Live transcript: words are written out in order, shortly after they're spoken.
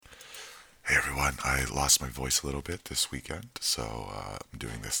everyone. I lost my voice a little bit this weekend, so I'm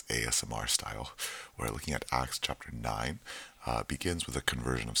doing this ASMR style. We're looking at Acts chapter 9. Begins with the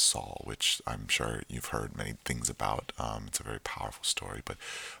conversion of Saul, which I'm sure you've heard many things about. It's a very powerful story, but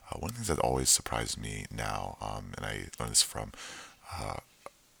one of the things that always surprises me now, and I learned this from a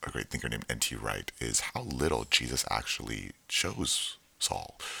great thinker named N.T. Wright, is how little Jesus actually shows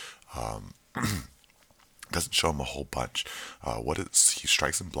Saul. Doesn't show him a whole bunch. He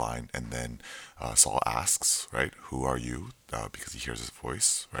strikes him blind, and then Saul asks, right, "Who are you?" Because he hears his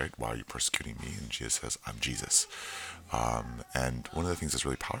voice, right? "Why are you persecuting me?" And Jesus says, "I'm Jesus." And one of the things that's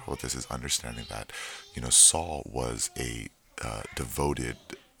really powerful with this is understanding that, Saul was a devoted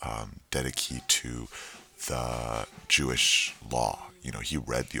dedicee to the Jewish law. He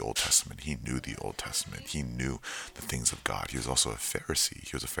read the Old Testament. He knew the Old Testament. He knew the things of God. He was also a Pharisee.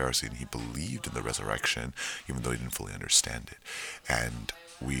 He was a Pharisee and he believed in the resurrection, even though he didn't fully understand it. And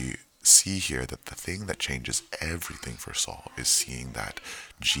we see here that the thing that changes everything for Saul is seeing that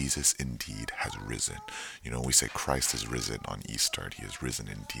Jesus indeed has risen. We say Christ is risen on Easter, he is risen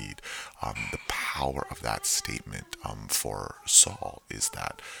indeed. The power of that statement for Saul is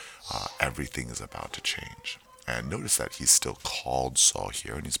that everything is about to change. And notice that he's still called Saul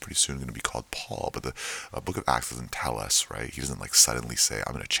here, and he's pretty soon going to be called Paul. But the book of Acts doesn't tell us, right? He doesn't suddenly say,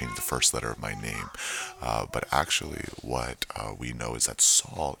 "I'm going to change the first letter of my name." But actually, what we know is that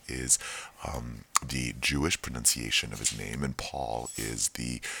Saul is the Jewish pronunciation of his name, and Paul is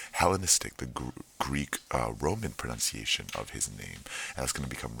the Hellenistic, the Greek Roman pronunciation of his name. And that's going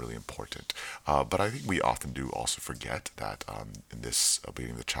to become really important. But I think we often do also forget that in this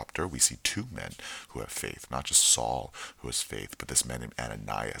beginning of the chapter, we see two men who have faith, not just Saul who has faith, but this man named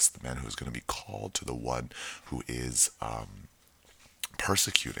Ananias, the man who is going to be called to the one who is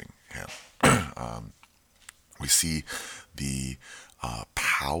persecuting him. We see the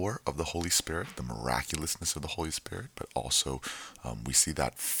power of the Holy Spirit, the miraculousness of the Holy Spirit, but also we see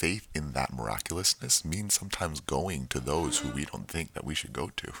that faith in that miraculousness means sometimes going to those who we don't think that we should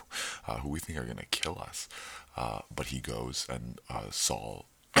go to, who we think are going to kill us. But he goes, and Saul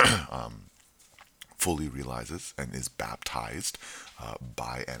fully realizes and is baptized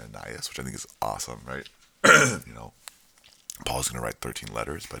by Ananias, which I think is awesome, right? you know, Paul's going to write 13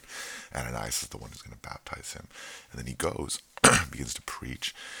 letters, but Ananias is the one who's going to baptize him. And then he goes, begins to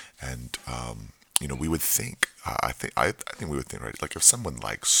preach, and we would think, I think we would think, right, like if someone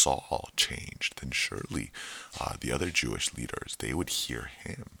like Saul changed, then surely the other Jewish leaders, they would hear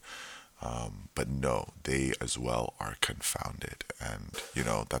him. But no, they as well are confounded. And,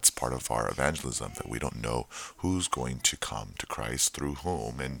 that's part of our evangelism, that we don't know who's going to come to Christ through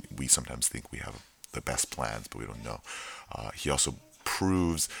whom. And we sometimes think we have the best plans, but we don't know. He also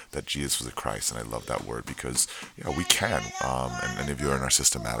proves that Jesus was the Christ, and I love that word because we can, and if you're in our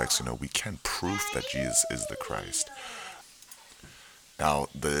systematics, we can prove that Jesus is the Christ. Now,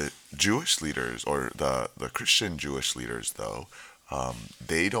 the Jewish leaders, or the Christian Jewish leaders, though,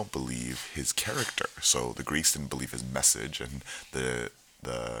 they don't believe his character. So the Greeks didn't believe his message, and the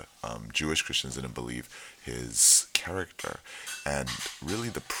Jewish Christians didn't believe his character. And really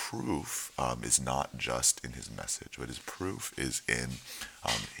the proof is not just in his message, but his proof is in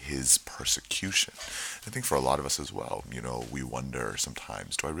his persecution. I think for a lot of us as well, we wonder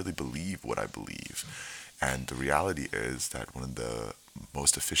sometimes, do I really believe what I believe? And the reality is that one of the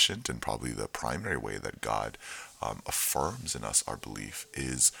most efficient and probably the primary way that God affirms in us our belief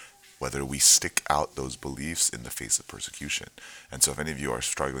is whether we stick out those beliefs in the face of persecution. And so if any of you are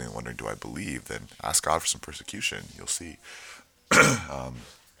struggling and wondering, do I believe, then ask God for some persecution. You'll see.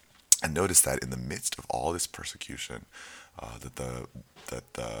 And notice that in the midst of all this persecution, the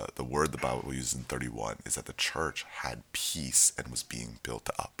word the Bible uses in 31 is that the church had peace and was being built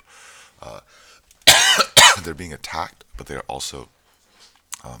up. They're being attacked, but they're also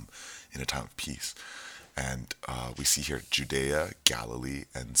in a time of peace. And we see here Judea, Galilee,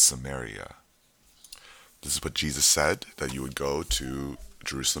 and Samaria. This is what Jesus said, that you would go to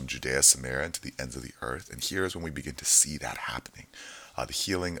Jerusalem, Judea, Samaria, and to the ends of the earth. And here is when we begin to see that happening. The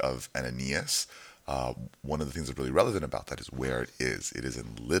healing of Ananias, one of the things that's really relevant about that is where it is. It is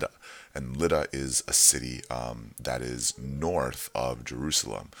in Lydda. And Lydda is a city that is north of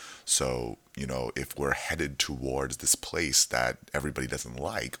Jerusalem. So, if we're headed towards this place that everybody doesn't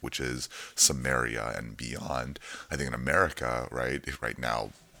like, which is Samaria and beyond, I think in America, right, right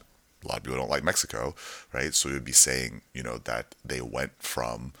now, a lot of people don't like Mexico, right? So we would be saying, that they went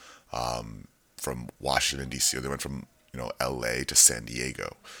from Washington, D.C., or they went from, L.A. to San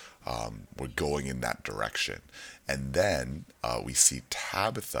Diego. We're going in that direction. And then we see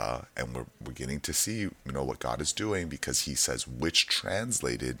Tabitha, and we're beginning to see, what God is doing, because he says, which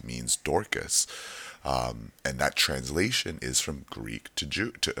translated means Dorcas. And that translation is from Greek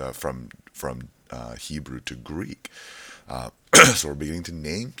to from Hebrew to Greek. So we're beginning to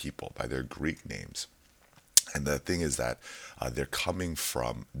name people by their Greek names. And the thing is that they're coming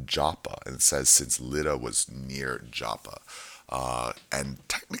from Joppa, and it says since Lydda was near Joppa. And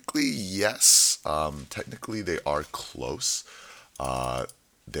technically, yes, technically they are close.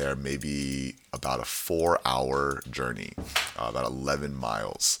 They're maybe about a 4-hour journey, about 11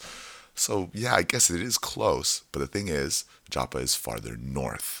 miles. So yeah, I guess it is close. But the thing is, Joppa is farther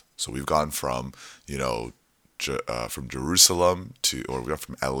north. So we've gone from, from Jerusalem to, or we got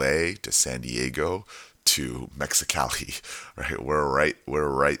from LA to San Diego to Mexicali, right? We're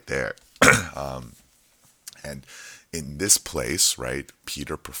right there. And in this place, right,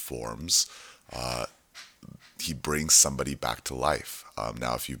 Peter performs. He brings somebody back to life.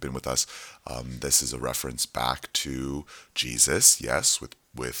 Now, if you've been with us, this is a reference back to Jesus, yes,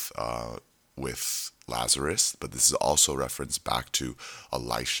 with Lazarus, but this is also a reference back to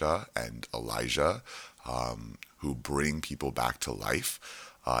Elisha and Elijah, who bring people back to life.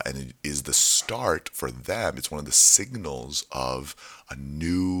 And it is the start for them. It's one of the signals of a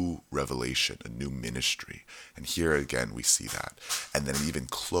new revelation, a new ministry. And here again, we see that. And then it even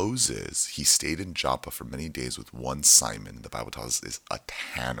closes. He stayed in Joppa for many days with one Simon. The Bible tells us is a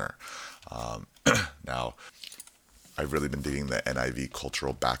tanner. Now, I've really been digging the NIV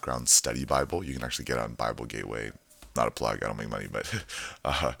Cultural Background Study Bible. You can actually get it on Bible Gateway. Not a plug, I don't make money, but,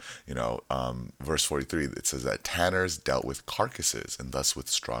 verse 43, it says that tanners dealt with carcasses and thus with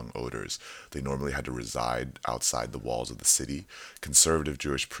strong odors. They normally had to reside outside the walls of the city. Conservative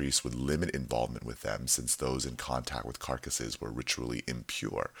Jewish priests would limit involvement with them since those in contact with carcasses were ritually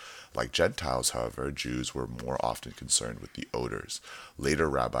impure. Like Gentiles, however, Jews were more often concerned with the odors. Later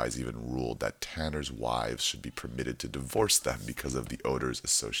rabbis even ruled that tanners' wives should be permitted to divorce them because of the odors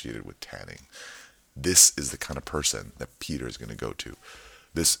associated with tanning. This is the kind of person that Peter is going to go to.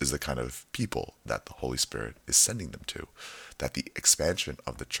 This is the kind of people that the Holy Spirit is sending them to. That the expansion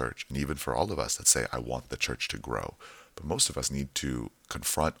of the church, and even for all of us that say, I want the church to grow, but most of us need to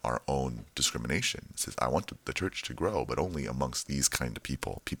confront our own discrimination. It says, I want the church to grow, but only amongst these kind of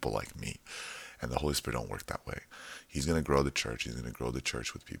people like me. And the Holy Spirit don't work that way. He's going to grow the church. He's going to grow the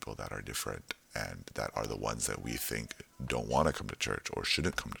church with people that are different and that are the ones that we think don't want to come to church or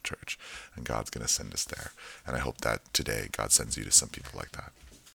shouldn't come to church. And God's going to send us there. And I hope that today God sends you to some people like that.